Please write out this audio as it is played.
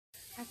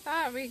I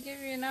thought we'd give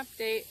you an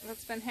update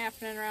what's been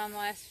happening around the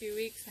last few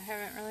weeks. I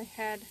haven't really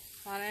had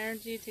a lot of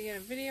energy to get a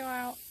video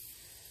out.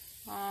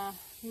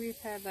 We've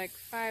had like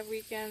 5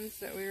 weekends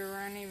that we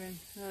weren't even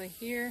really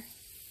here,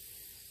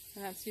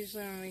 and that's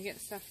usually when we get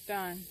stuff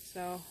done.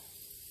 So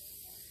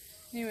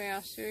anyway,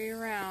 I'll show you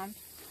around.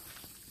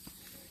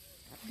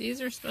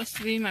 These are supposed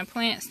to be my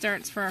plant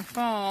starts for our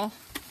fall.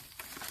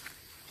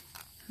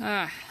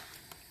 You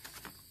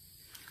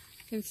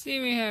can see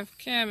we have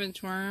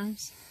cabbage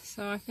worms,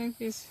 so I think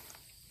these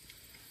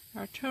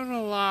are a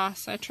total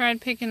loss. I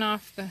tried picking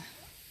off the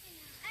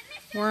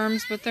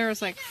worms, but there was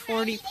like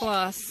 40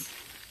 plus.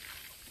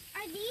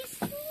 Are these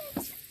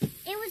seeds?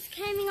 It was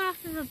coming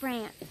off of a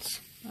branch.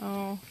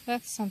 Oh,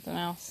 that's something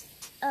else.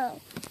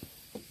 Oh.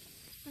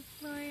 The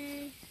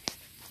flowers.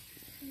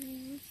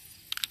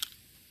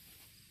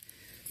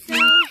 So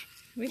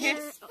we have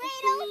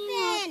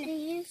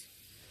open.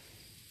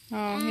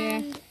 Oh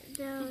yeah.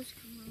 Those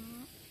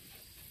come out.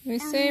 We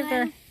saved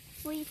our.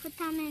 We put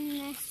them in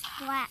this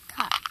black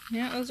cup.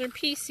 Yeah, those are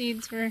pea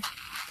seeds we're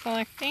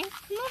collecting.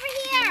 Come over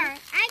here.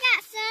 I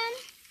got some.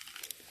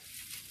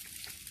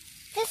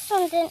 This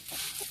one didn't.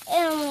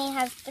 It only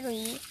has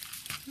 3.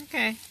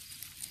 Okay.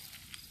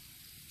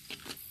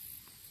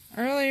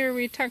 Earlier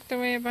we tucked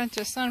away a bunch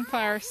of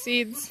sunflower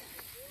seeds,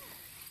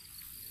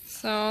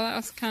 so that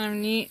was kind of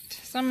neat.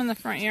 Some in the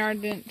front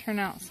yard didn't turn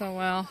out so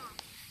well.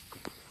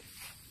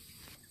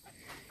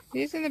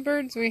 These are the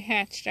birds we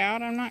hatched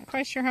out. I'm not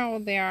quite sure how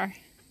old they are.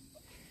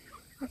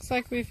 Looks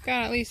like we've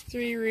got at least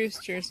 3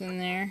 roosters in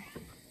there.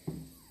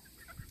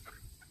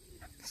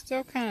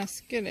 Still kind of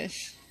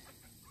skittish.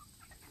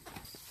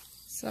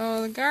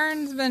 So the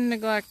garden's been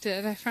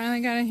neglected. I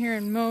finally got in here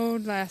and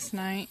mowed last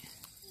night.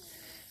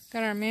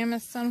 Got our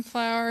mammoth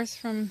sunflowers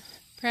from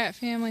Pratt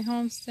Family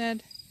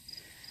Homestead.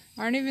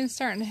 Aren't even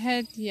starting to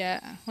head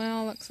yet.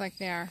 Well, looks like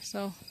they are.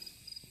 So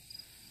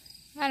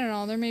I don't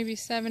know, they're maybe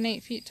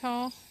 7-8 feet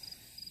tall.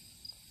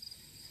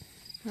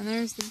 And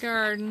there's the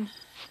garden.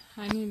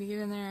 I need to get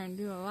in there and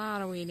do a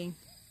lot of weeding.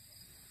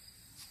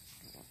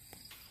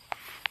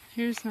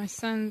 Here's my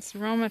son's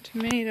Roma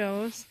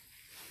tomatoes.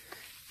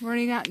 I've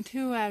already gotten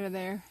 2 out of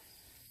there.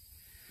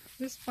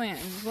 This plant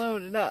is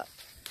loaded up.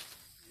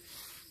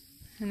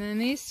 And then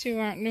these 2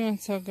 aren't doing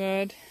so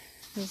good,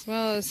 as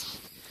well as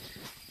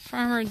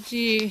Farmer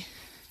G.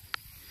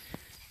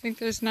 I think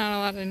there's not a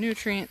lot of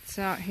nutrients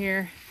out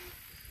here.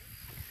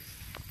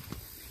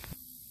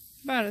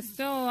 But it's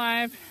still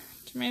alive.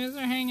 Tomatoes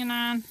are hanging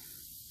on.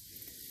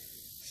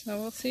 So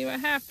we'll see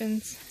what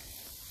happens.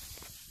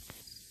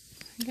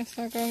 I guess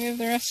I'll go give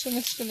the rest of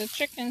this to the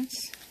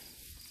chickens.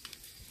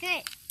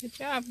 Okay. Good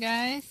job,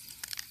 guys.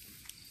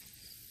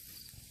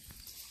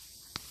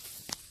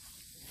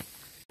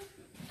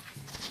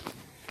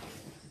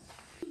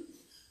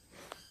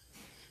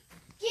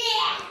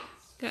 Yeah.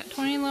 Got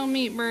 20 little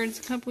meat birds,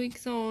 a couple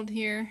weeks old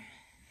here.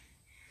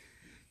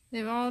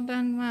 They've all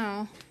done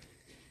well.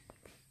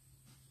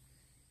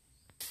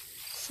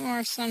 Some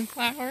more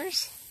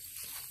sunflowers.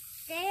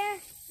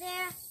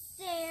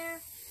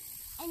 There,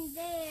 and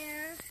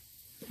there.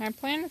 I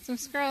planted some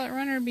scarlet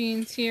runner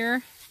beans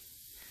here.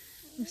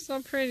 They're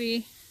so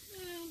pretty.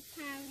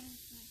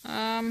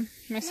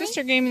 My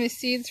sister gave me the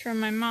seeds from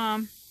my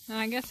mom, and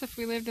I guess if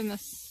we lived in the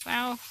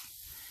south,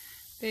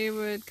 they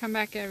would come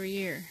back every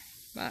year.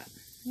 But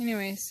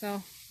anyway,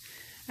 so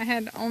I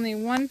had only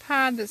 1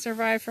 pod that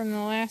survived from the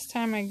last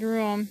time I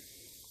grew them,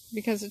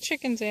 because the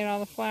chickens ate all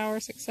the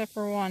flowers except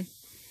for 1.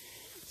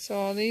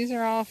 So these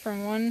are all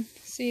from 1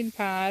 seed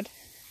pod,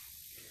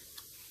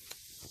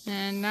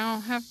 and now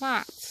I'll have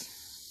lots.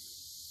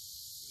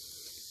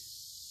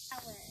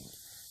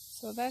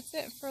 So that's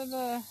it for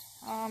the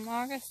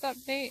August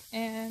update,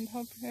 and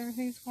hope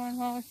everything's going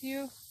well with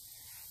you.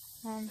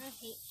 We're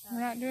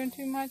not doing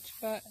too much,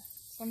 but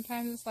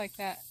sometimes it's like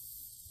that.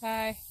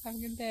 Bye. Have a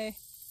good day.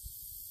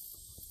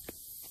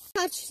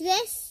 Touch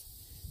this.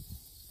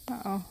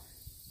 Uh-oh.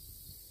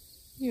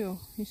 You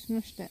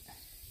smushed it.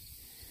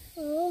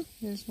 Oh.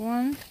 There's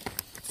 1.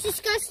 It's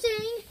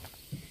disgusting.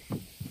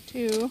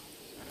 2.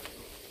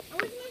 I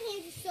wish my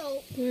hands are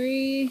soap.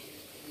 3.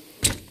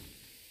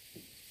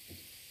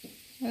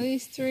 At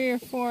least 3 or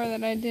 4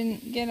 that I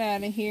didn't get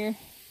out of here.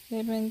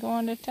 They've been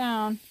going to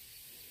town.